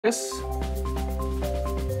Yes.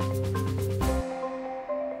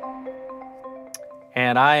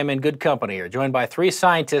 And I am in good company here, joined by three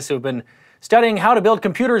scientists who have been studying how to build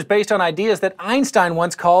computers based on ideas that Einstein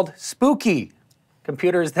once called spooky.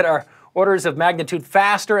 Computers that are orders of magnitude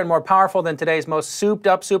faster and more powerful than today's most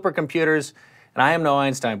souped-up supercomputers. And I am no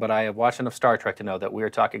Einstein, but I have watched enough Star Trek to know that we are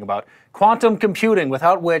talking about quantum computing,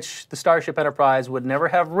 without which the Starship Enterprise would never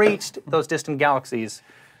have reached those distant galaxies,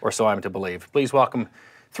 or so I'm to believe. Please welcome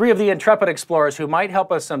three of the intrepid explorers who might help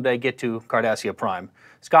us someday get to Cardassia Prime.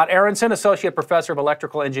 Scott Aaronson, Associate Professor of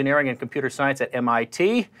Electrical Engineering and Computer Science at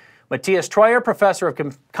MIT. Matthias, Professor of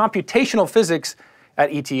Computational Physics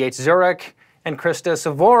at ETH Zurich. And Krysta,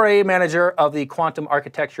 Svore, Manager of the Quantum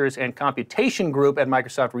Architectures and Computation Group at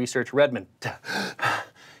Microsoft Research Redmond.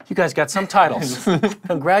 You guys got some titles.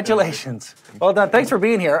 Congratulations. Well done. Thanks for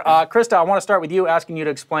being here. Krysta, I want to start with you, asking you to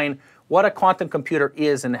explain what a quantum computer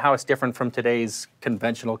is and how it's different from today's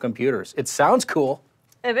conventional computers. It sounds cool.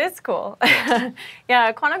 It is cool. Yeah,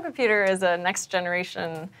 a quantum computer is a next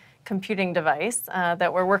generation computing device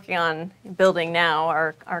that we're working on building now,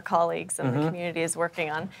 our colleagues and the community is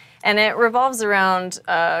working on. And it revolves around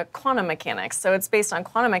quantum mechanics. So it's based on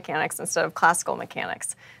quantum mechanics instead of classical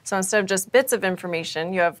mechanics. So instead of just bits of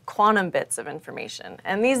information, you have quantum bits of information.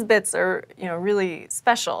 And these bits are really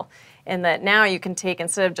special in that now you can take,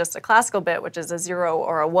 instead of just a classical bit, which is a 0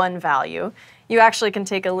 or a 1 value, you actually can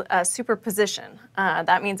take a superposition.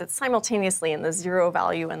 That means it's simultaneously in the 0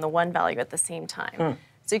 value and the 1 value at the same time.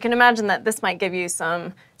 So you can imagine that this might give you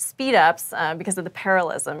some speed ups because of the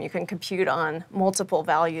parallelism. You can compute on multiple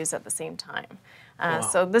values at the same time. Wow.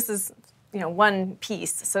 So this is one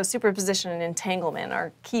piece. So superposition and entanglement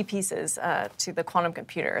are key pieces to the quantum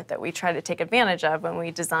computer that we try to take advantage of when we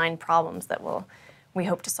design problems that we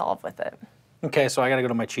hope to solve with it. Okay, so I got to go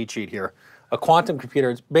to my cheat sheet here. A quantum computer,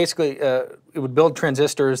 it's basically, it would build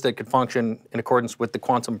transistors that could function in accordance with the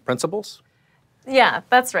quantum principles? Yeah,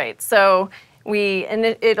 that's right. So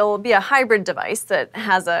it'll be a hybrid device that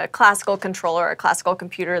has a classical controller, a classical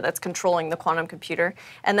computer that's controlling the quantum computer.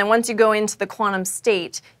 And then once you go into the quantum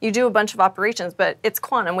state, you do a bunch of operations, but it's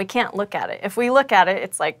quantum. We can't look at it. If we look at it,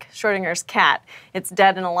 it's like Schrodinger's cat. It's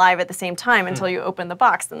dead and alive at the same time until you open the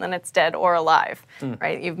box, and then it's dead or alive,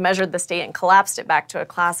 right? You've measured the state and collapsed it back to a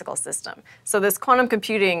classical system. So this quantum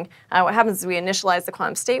computing, what happens is we initialize the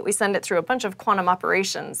quantum state, we send it through a bunch of quantum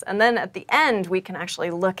operations, and then at the end, we can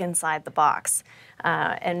actually look inside the box.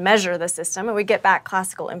 And measure the system, and we get back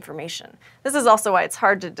classical information. This is also why it's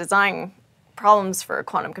hard to design problems for a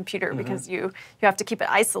quantum computer, because you have to keep it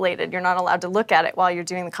isolated. You're not allowed to look at it while you're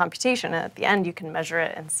doing the computation, and at the end you can measure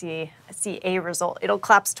it and see a result. It'll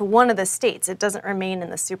collapse to one of the states. It doesn't remain in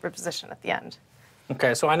the superposition at the end.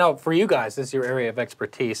 Okay, so I know for you guys, this is your area of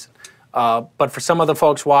expertise. But for some of the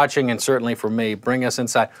folks watching, and certainly for me, bring us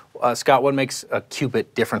inside. Scott, what makes a qubit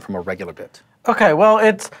different from a regular bit? Okay, well,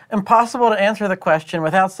 it's impossible to answer the question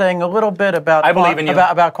without saying a little bit about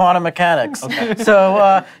about quantum mechanics. Okay.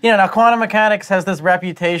 So, now quantum mechanics has this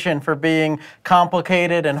reputation for being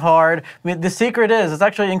complicated and hard. I mean, the secret is it's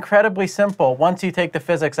actually incredibly simple once you take the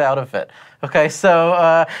physics out of it. Okay,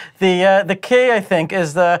 so the key, I think,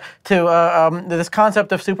 is this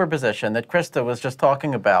concept of superposition that Krysta was just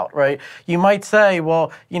talking about, right? You might say,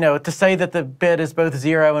 well, to say that the bit is both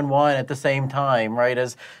 0 and 1 at the same time, right,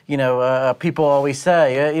 as, people always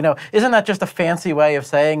say, isn't that just a fancy way of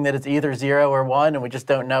saying that it's either 0 or 1 and we just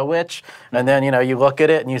don't know which? And then, you look at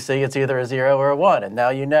it and you see it's either a 0 or a 1, and now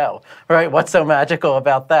you know, right? What's so magical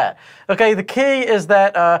about that? Okay, the key is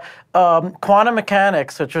that quantum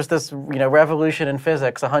mechanics, which was this revolution in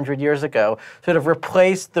physics 100 years ago, sort of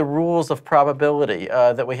replaced the rules of probability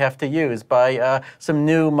that we have to use by some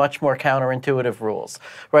new, much more counterintuitive rules,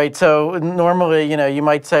 right? So normally, you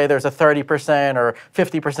might say there's a 30% or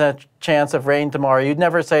 50% chance of rain tomorrow. You'd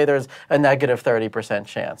never say there's a negative 30%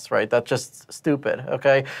 chance, right? That's just stupid,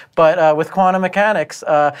 okay? But with quantum mechanics,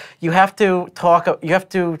 you have to talk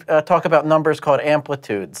about numbers called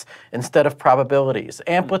amplitudes instead of probabilities.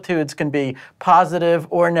 Amplitudes can be positive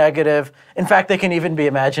or negative. In fact, they can even be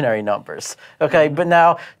imaginary numbers. Okay, but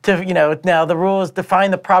now the rules define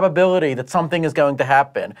the probability that something is going to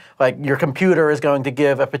happen. Like your computer is going to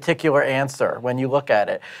give a particular answer when you look at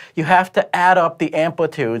it. You have to add up the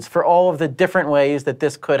amplitudes for all of the different ways that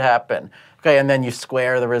this could happen. Okay, and then you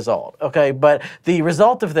square the result. Okay, but the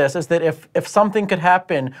result of this is that if something could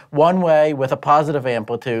happen one way with a positive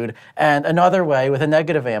amplitude and another way with a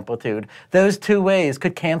negative amplitude, those two ways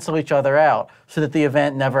could cancel each other out so that the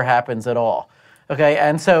event never happens at all. Okay,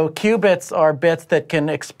 and so qubits are bits that can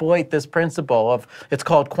exploit this principle of, it's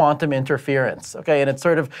called quantum interference. Okay, and it's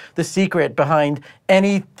sort of the secret behind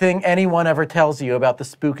anything anyone ever tells you about the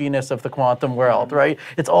spookiness of the quantum world, right?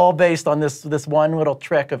 It's all based on this one little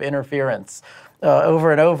trick of interference.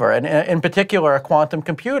 Over and over. And in particular, a quantum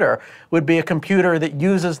computer would be a computer that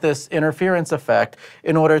uses this interference effect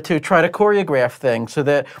in order to try to choreograph things so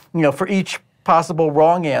that, for each possible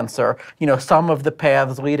wrong answer, some of the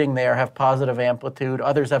paths leading there have positive amplitude,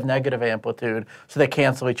 others have negative amplitude, so they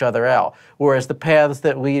cancel each other out. Whereas the paths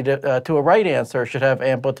that lead to a right answer should have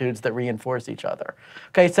amplitudes that reinforce each other.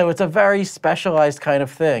 Okay, so it's a very specialized kind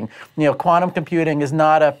of thing. Quantum computing is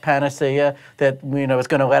not a panacea that is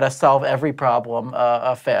going to let us solve every problem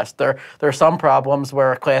fast. There are some problems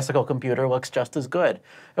where a classical computer looks just as good.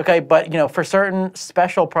 Okay, but for certain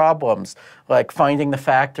special problems, like finding the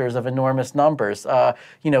factors of enormous numbers,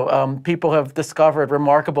 people have discovered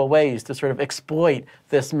remarkable ways to sort of exploit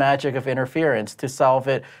this magic of interference to solve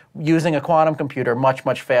it using a quantum computer much,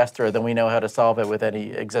 much faster than we know how to solve it with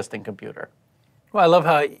any existing computer. Well, I love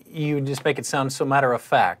how you just make it sound so matter of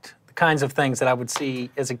fact. The kinds of things that I would see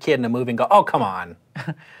as a kid in a movie and go, oh, come on.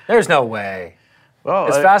 There's no way. Well,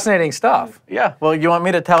 it's fascinating stuff. Yeah. Well, you want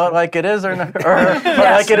me to tell it like it is or yes,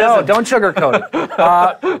 like it isn't? Don't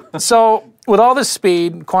sugarcoat it. So with all this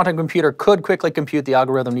speed, quantum computer could quickly compute the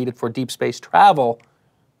algorithm needed for deep space travel.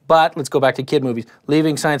 But let's go back to kid movies.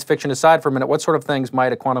 Leaving science fiction aside for a minute, what sort of things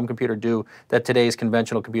might a quantum computer do that today's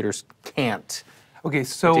conventional computers can't? Okay,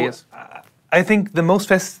 so Matthias? I think the most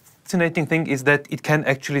fascinating thing is that it can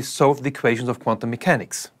actually solve the equations of quantum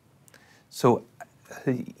mechanics. So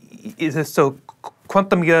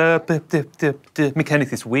quantum the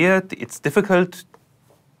mechanics is weird, it's difficult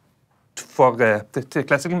for the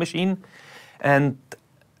classical machine, and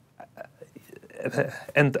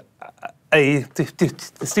I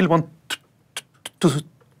still want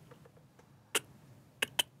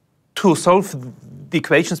to solve the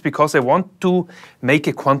equations because I want to make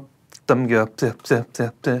a quantum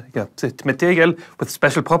material with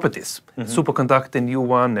special properties, superconductor, new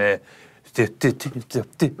one, new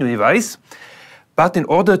device. But in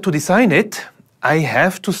order to design it, I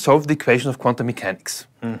have to solve the equation of quantum mechanics.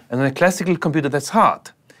 And on a classical computer, that's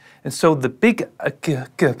hard. And so the big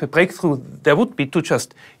breakthrough there would be to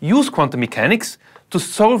just use quantum mechanics to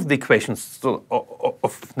solve the equations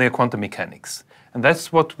of the quantum mechanics. And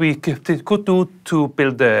that's what we could do to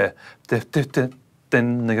build the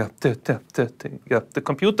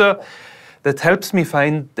computer that helps me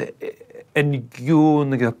find a new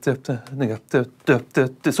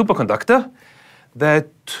superconductor that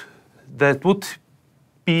would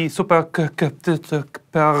be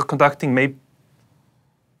superconducting, maybe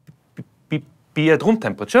be at room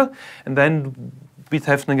temperature, and then we'd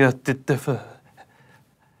have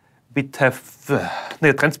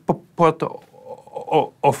the transport of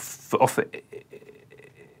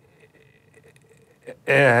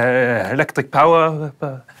electric power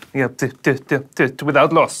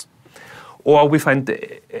without loss. Or we find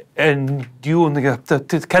a new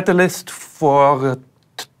catalyst for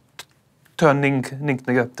turning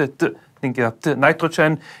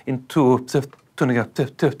nitrogen into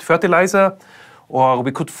fertilizer, or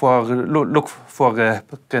we could look for a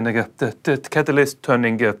catalyst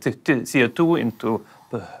turning CO2 into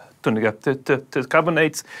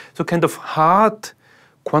carbonates. So kind of hard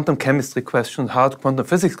quantum chemistry questions, hard quantum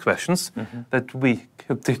physics questions that we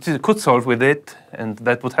could solve with it, and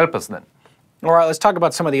that would help us then. All right, let's talk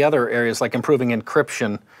about some of the other areas like improving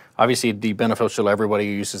encryption. Obviously, it'd be beneficial to everybody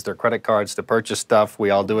who uses their credit cards to purchase stuff.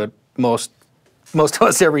 We all do it, most of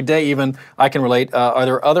us every day even. I can relate. Are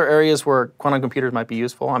there other areas where quantum computers might be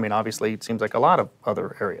useful? I mean, obviously, it seems like a lot of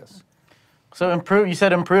other areas. So you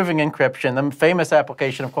said improving encryption. The famous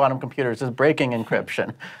application of quantum computers is breaking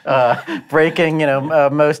encryption. Breaking,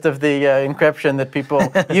 most of the encryption that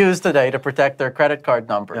people use today to protect their credit card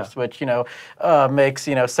numbers, which, makes,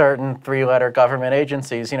 certain three-letter government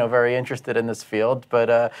agencies, very interested in this field.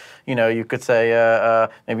 But, you could say,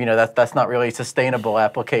 maybe, that's not really a sustainable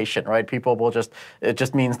application, right? It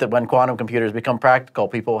just means that when quantum computers become practical,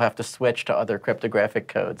 people will have to switch to other cryptographic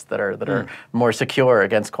codes that are more secure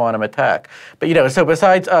against quantum attack. But so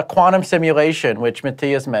besides quantum simulation, which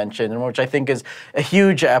Matthias mentioned, and which I think is a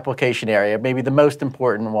huge application area, maybe the most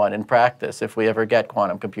important one in practice if we ever get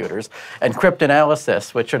quantum computers, and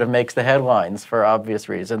cryptanalysis, which sort of makes the headlines for obvious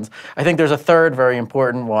reasons, I think there's a third very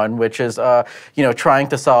important one, which is trying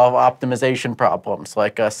to solve optimization problems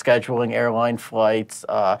like scheduling airline flights,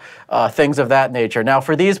 things of that nature. Now,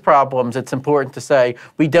 for these problems, it's important to say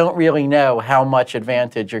we don't really know how much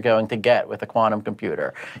advantage you're going to get with a quantum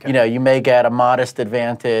computer. Okay. You may get get a modest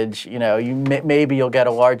advantage. You know, maybe you'll get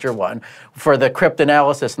a larger one. For the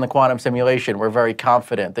cryptanalysis and the quantum simulation, we're very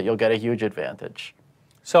confident that you'll get a huge advantage.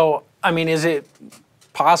 So, I mean, is it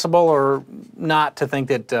possible or not to think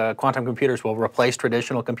that quantum computers will replace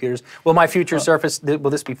traditional computers? Will my future Surface,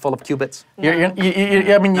 will this be full of qubits?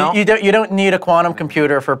 You don't need a quantum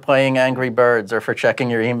computer for playing Angry Birds or for checking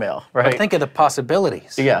your email, right? But think of the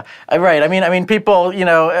possibilities. Yeah, right. I mean, people, you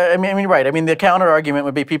know, right. I mean, the counter argument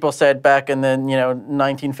would be people said back in the,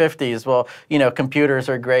 1950s, well, computers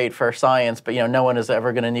are great for science, but, no one is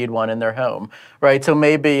ever going to need one in their home, right? So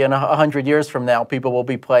maybe in 100 years from now, people will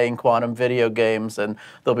be playing quantum video games and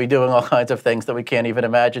they'll be doing all kinds of things that we can't even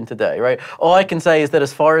imagine today, right? All I can say is that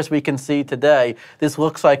as far as we can see today, this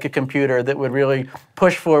looks like a computer that would really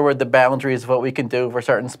push forward the boundaries of what we can do for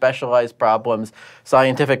certain specialized problems,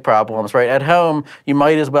 scientific problems, right? At home, you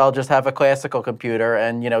might as well just have a classical computer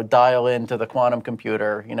and, dial into the quantum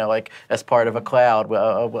computer, like as part of a cloud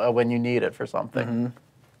when you need it for something.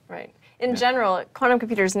 Mm-hmm. Right. In general, quantum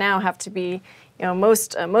computers now have to be,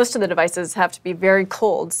 most of the devices have to be very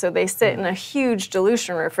cold. So they sit in a huge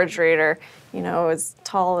dilution refrigerator, as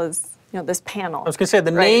tall as this panel. I was going to say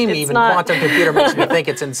the name even quantum computer makes me think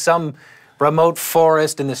it's in some remote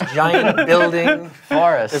forest in this giant building.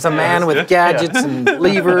 Forest. There's a man with gadgets and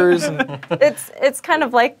levers. It's kind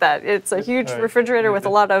of like that. It's a huge refrigerator with a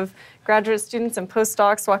lot of graduate students and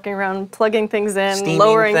postdocs walking around plugging things in, steaming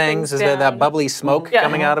lowering things. things Is there down. that bubbly smoke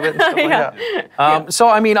coming out of it? And stuff like that? Yeah. So,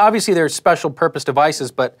 I mean, obviously there's special purpose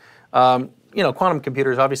devices, but, quantum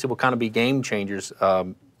computers obviously will kind of be game changers.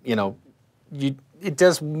 It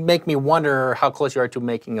does make me wonder how close you are to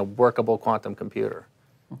making a workable quantum computer.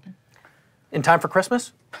 Okay. In time for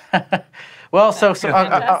Christmas? Well, so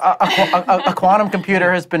a quantum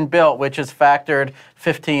computer has been built, which has factored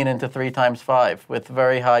 15 into 3 times 5 with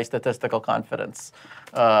very high statistical confidence.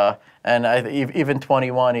 And even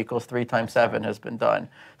 21 equals 3 times 7 has been done.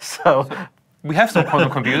 So we have some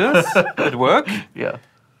quantum computers that work. Yeah.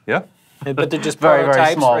 Yeah. But they're just very, very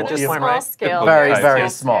prototypes small. at this point, Small right? scale. Very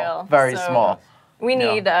small. Very So small. We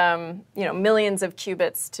need, millions of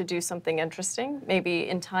qubits to do something interesting. Maybe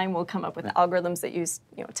in time we'll come up with algorithms that use,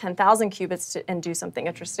 10,000 qubits and do something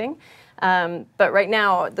interesting. But right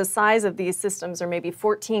now, the size of these systems are maybe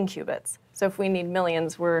 14 qubits. So if we need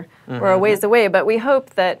millions, we're a ways away. But we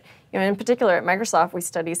hope that, in particular at Microsoft, we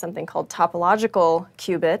study something called topological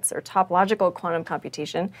qubits or topological quantum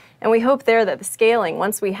computation. And we hope there that the scaling,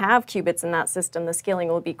 once we have qubits in that system, the scaling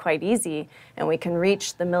will be quite easy and we can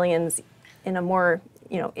reach the millions in a more,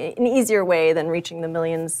 an easier way than reaching the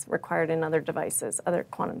millions required in other devices, other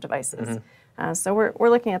quantum devices. So we're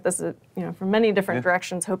looking at this, from many different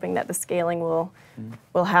directions, hoping that the scaling will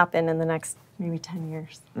happen in the next maybe 10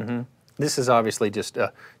 years. This is obviously just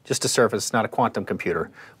a Surface, it's not a quantum computer.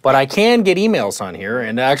 But I can get emails on here,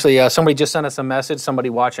 and actually somebody just sent us a message, somebody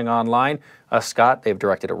watching online. Scott, they've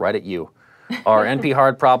directed it right at you. Are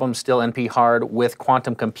NP-hard problems still NP-hard with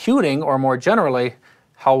quantum computing, or more generally,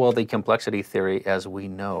 how will the complexity theory as we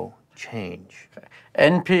know change?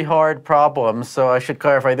 NP-hard problems, so I should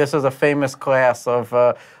clarify, this is a famous class of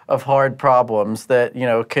hard problems that,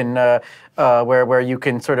 can, where you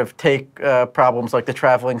can sort of take problems like the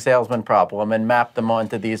traveling salesman problem and map them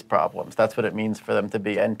onto these problems. That's what it means for them to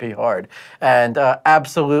be NP-hard. And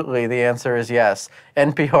absolutely, the answer is yes.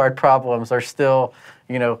 NP-hard problems are still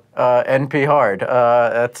NP hard.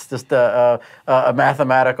 That's just a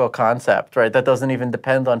mathematical concept, right? That doesn't even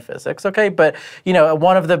depend on physics, okay? But,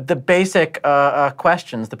 one of the basic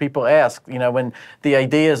questions that people ask, when the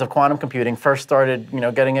ideas of quantum computing first started,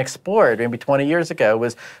 getting explored maybe 20 years ago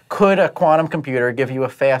was, could a quantum computer give you a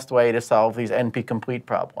fast way to solve these NP-complete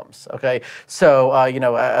problems, okay? So,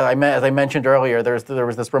 as I mentioned earlier, there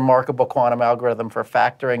was this remarkable quantum algorithm for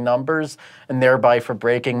factoring numbers and thereby for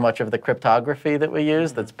breaking much of the cryptography that we use.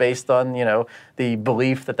 That's based on, the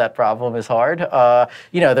belief that problem is hard.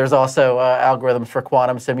 There's also algorithms for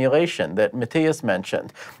quantum simulation that Matthias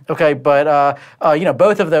mentioned. Okay, but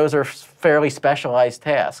both of those are fairly specialized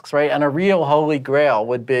tasks, right? And a real holy grail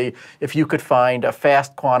would be if you could find a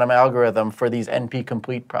fast quantum algorithm for these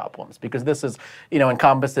NP-complete problems, because this is,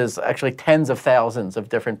 encompasses actually tens of thousands of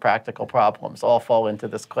different practical problems, all fall into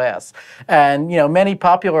this class. And, many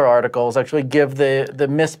popular articles actually give the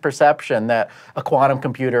misperception that a quantum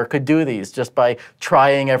computer could do these just by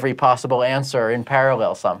trying every possible answer in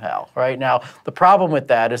parallel somehow, right? Now, the problem with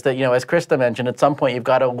that is that, as Krysta mentioned, at some point you've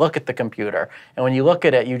got to look at the computer. And when you look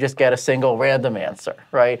at it, you just get a single random answer,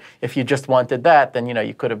 right? If you just wanted that, then,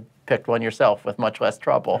 you could have picked one yourself with much less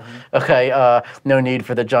trouble. Okay, no need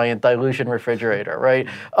for the giant dilution refrigerator, right?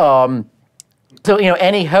 So,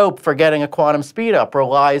 any hope for getting a quantum speedup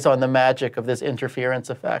relies on the magic of this interference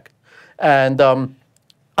effect. And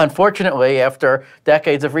unfortunately, after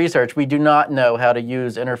decades of research, we do not know how to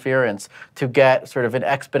use interference to get sort of an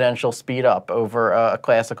exponential speed up over a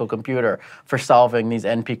classical computer for solving these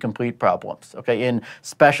NP-complete problems. Okay, in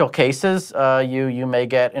special cases, you may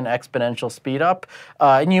get an exponential speed up,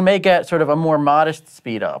 and you may get sort of a more modest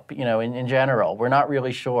speed up. In general, we're not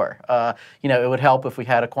really sure. It would help if we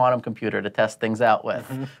had a quantum computer to test things out with,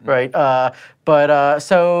 right?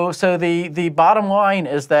 So the bottom line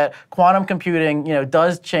is that quantum computing,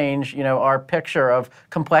 does change, our picture of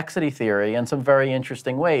complexity theory in some very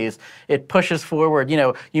interesting ways. It pushes forward,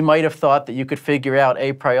 you might have thought that you could figure out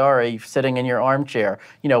a priori sitting in your armchair,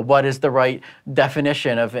 what is the right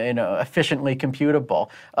definition of, efficiently computable.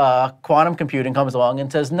 Quantum computing comes along and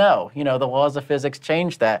says, no, the laws of physics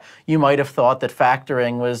change that. You might have thought that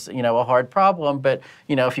factoring was, a hard problem, but,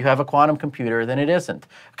 if you have a quantum computer, then it isn't.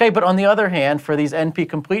 Okay, but on the other hand, for these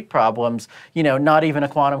NP-complete problems, not even a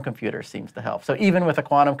quantum computer seems to help. So even with a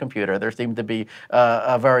quantum computer, there seem to be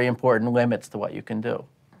very important limits to what you can do.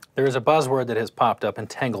 There is a buzzword that has popped up,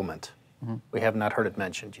 entanglement. We have not heard it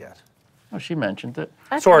mentioned yet. Oh, she mentioned it.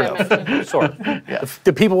 Sort of. Sort of. Yeah.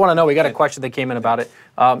 The people want to know. We got a question that came in about it.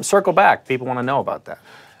 Circle back. People want to know about that.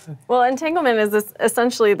 Well, entanglement is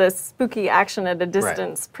essentially the spooky action at a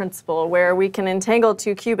distance principle, where we can entangle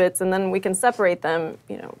two qubits and then we can separate them,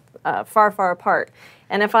 far, far apart.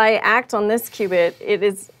 And if I act on this qubit, it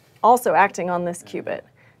is also acting on this qubit.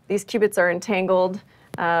 These qubits are entangled.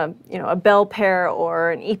 A Bell pair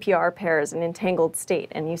or an EPR pair is an entangled state,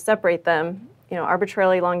 and you separate them,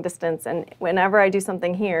 arbitrarily long distance. And whenever I do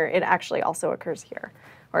something here, it actually also occurs here,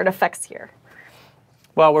 or it affects here.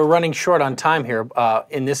 Well, we're running short on time here,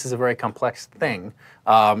 and this is a very complex thing.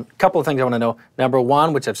 A couple of things I want to know. Number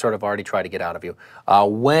one, which I've sort of already tried to get out of you,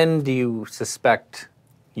 when do you suspect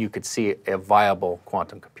you could see a viable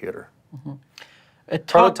quantum computer?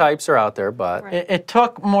 Prototypes are out there, but... Right. It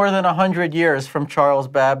took more than 100 years from Charles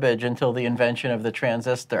Babbage until the invention of the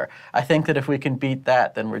transistor. I think that if we can beat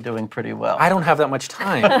that, then we're doing pretty well. I don't have that much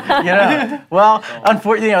time. Well,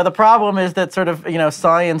 unfortunately, the problem is that sort of,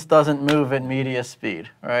 science doesn't move at media speed,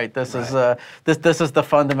 right? This is the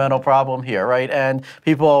fundamental problem here, right? And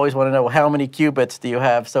people always want to know, well, how many qubits do you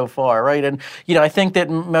have so far, right? And, I think that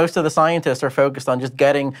most of the scientists are focused on just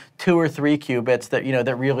getting 2 or 3 qubits that,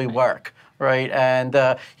 that really work. Right, and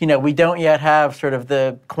we don't yet have sort of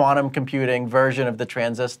the quantum computing version of the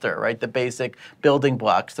transistor, right? The basic building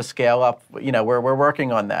blocks to scale up. We're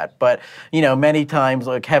working on that, but many times,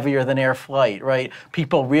 like heavier than air flight, right?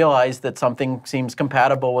 People realize that something seems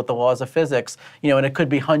compatible with the laws of physics, and it could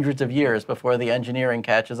be hundreds of years before the engineering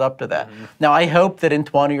catches up to that. Now, I hope that in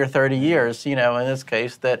 20 or 30 years, in this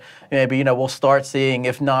case, that maybe we'll start seeing,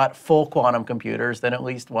 if not full quantum computers, then at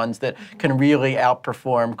least ones that can really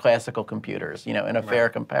outperform classical computers. In a fair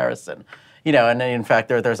comparison. And in fact,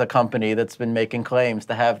 there's a company that's been making claims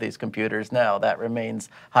to have these computers now. That remains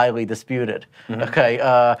highly disputed. Okay,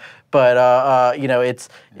 but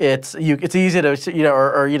it's easy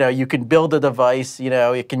to you can build a device.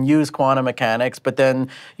 It can use quantum mechanics, but then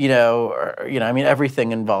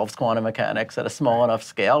everything involves quantum mechanics at a small enough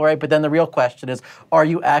scale, right? But then the real question is, are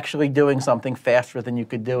you actually doing something faster than you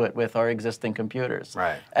could do it with our existing computers?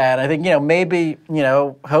 Right. And I think maybe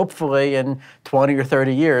hopefully in 20 or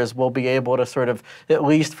 30 years we'll be able to sort of, at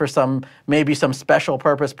least for some special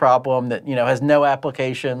purpose problem that has no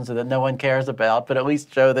applications or that no one cares about, but at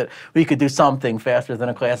least show that we could do something faster than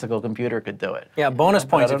a classical computer could do it. Yeah, bonus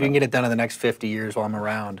points if you can get it done in the next 50 years while I'm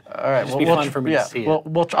around. All right, it'll be fun for me to see it.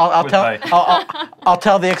 I'll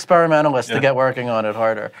tell the experimentalists to get working on it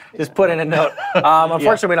harder. Just put in a note.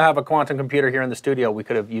 Unfortunately, we don't have a quantum computer here in the studio. We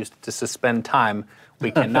could have used it to suspend time.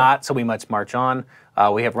 We cannot, so we must march on.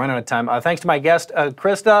 We have run out of time. Thanks to my guest,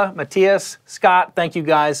 Krysta, Matthias, Scott. Thank you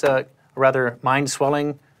guys. A rather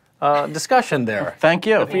mind-swelling discussion there. Thank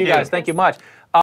you. For you guys, thank you much.